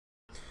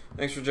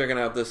Thanks for checking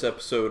out this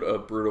episode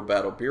of Brutal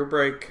Battle Beer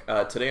Break.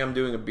 Today I'm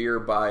doing a beer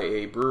by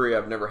a brewery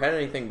I've never had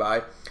anything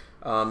by.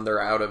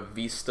 They're out of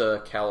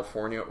Vista,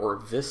 California, or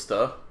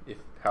Vista,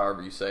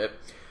 however you say it.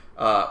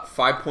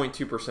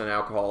 5.2%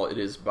 alcohol. It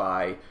is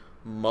by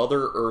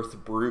Mother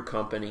Earth Brew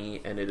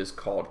Company, and it is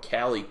called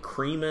Cali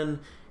Creamin.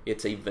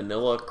 It's a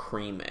vanilla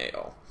cream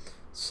ale.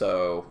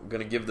 So I'm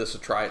going to give this a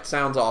try. It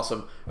sounds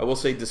awesome. I will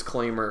say,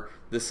 disclaimer,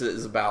 this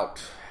is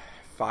about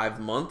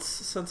 5 months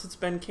since it's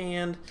been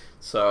canned,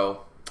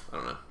 so I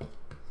don't know.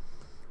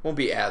 Won't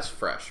be as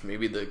fresh.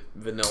 Maybe the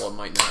vanilla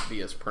might not be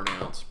as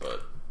pronounced,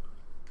 but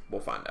we'll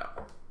find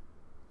out.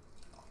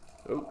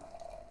 Oh.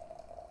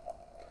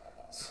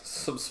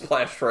 Some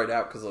splashed right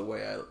out because of the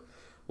way I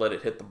let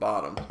it hit the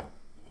bottom.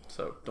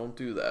 So don't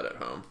do that at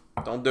home.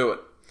 Don't do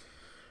it.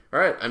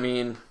 Alright, I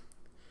mean,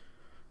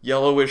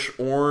 yellowish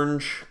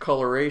orange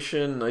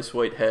coloration. Nice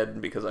white head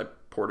because I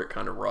poured it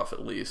kind of rough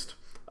at least.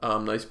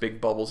 Nice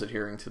big bubbles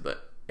adhering to the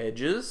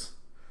edges.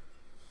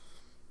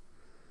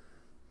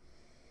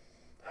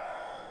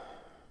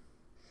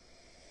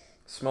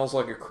 Smells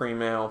like a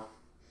cream ale.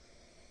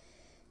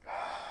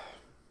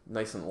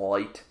 Nice and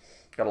light.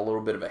 Got a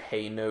little bit of a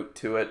hay note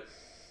to it.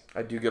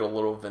 I do get a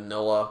little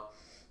vanilla.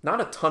 Not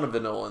a ton of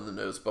vanilla in the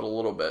nose, but a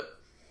little bit.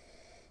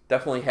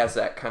 Definitely has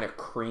that kind of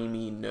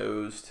creamy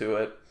nose to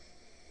it.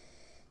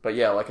 But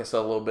yeah, like I said,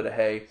 a little bit of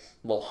hay.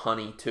 A little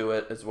honey to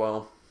it as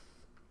well.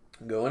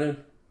 Going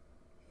in.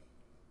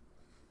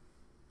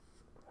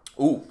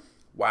 Ooh,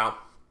 wow.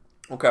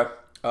 Okay.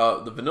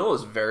 The vanilla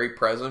is very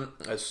present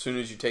as soon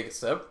as you take a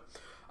sip.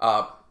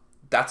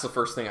 That's the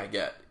first thing I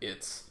get.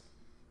 It's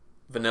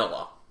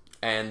vanilla.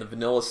 And the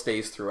vanilla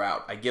stays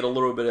throughout. I get a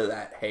little bit of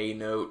that hay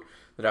note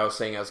that I was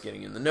saying I was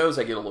getting in the nose.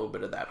 I get a little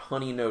bit of that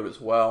honey note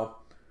as well.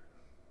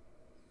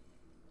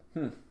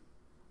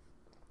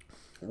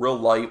 Real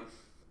light.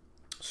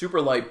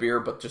 Super light beer,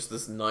 but just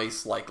this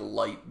nice, like,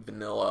 light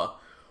vanilla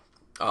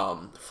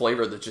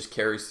flavor that just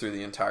carries through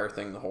the entire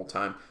thing the whole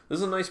time. This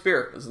is a nice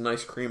beer. This is a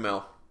nice cream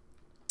ale.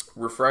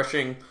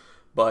 Refreshing,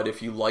 but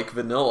if you like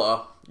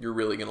vanilla, you're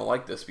really going to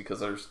like this because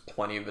there's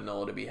plenty of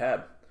vanilla to be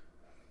had.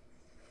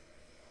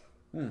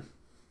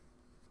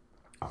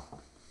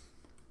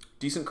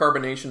 Decent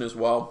carbonation as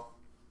well.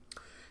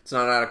 It's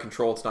not out of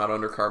control. It's not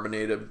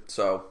undercarbonated,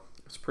 so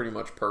it's pretty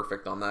much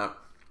perfect on that.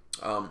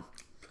 And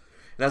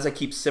as I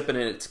keep sipping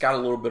it, it's got a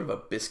little bit of a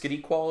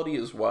biscuity quality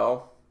as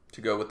well to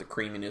go with the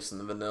creaminess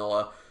and the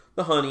vanilla,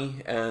 the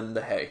honey, and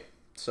the hay.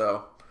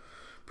 So,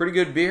 pretty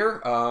good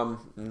beer.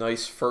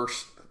 Nice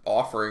first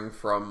offering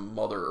from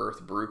Mother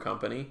Earth Brew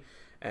Company.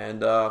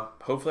 And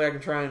hopefully I can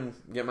try and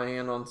get my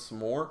hand on some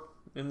more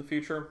in the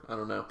future. I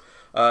don't know.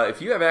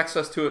 If you have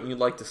access to it and you'd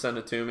like to send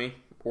it to me,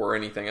 or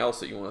anything else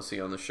that you want to see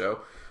on the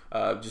show,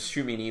 just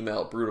shoot me an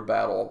email at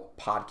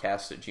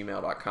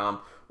brutalbattlepodcast@gmail.com,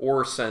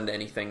 or send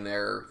anything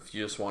there if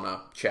you just want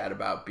to chat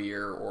about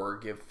beer or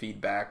give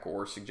feedback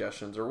or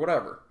suggestions or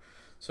whatever.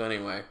 So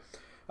anyway,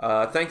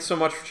 thanks so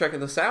much for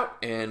checking this out,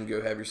 and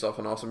go have yourself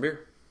an awesome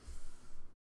beer.